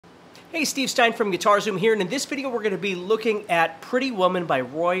Hey, Steve Stine from Guitar Zoom here, and in this video we're going to be looking at Pretty Woman by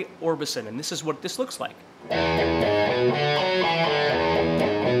Roy Orbison, and this is what this looks like.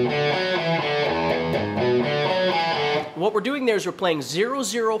 What we're doing there is we're playing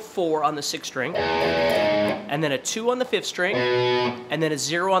 0-0-4 on the 6th string, and then a 2 on the 5th string, and then a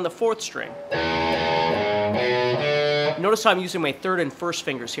 0 on the 4th string. Notice how I'm using my 3rd and 1st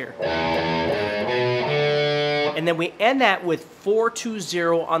fingers here. And then we end that with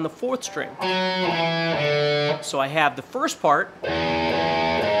 4-2-0 on the 4th string. So I have the first part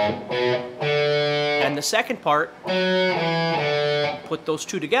and the second part. Put those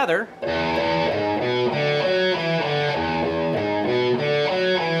two together.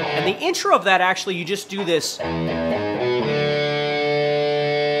 And the intro of that, actually, you just do this.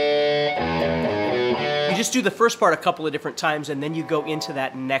 You just do the first part a couple of different times, and then you go into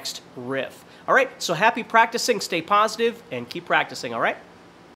that next riff. All right, so happy practicing, stay positive, and keep practicing, all right?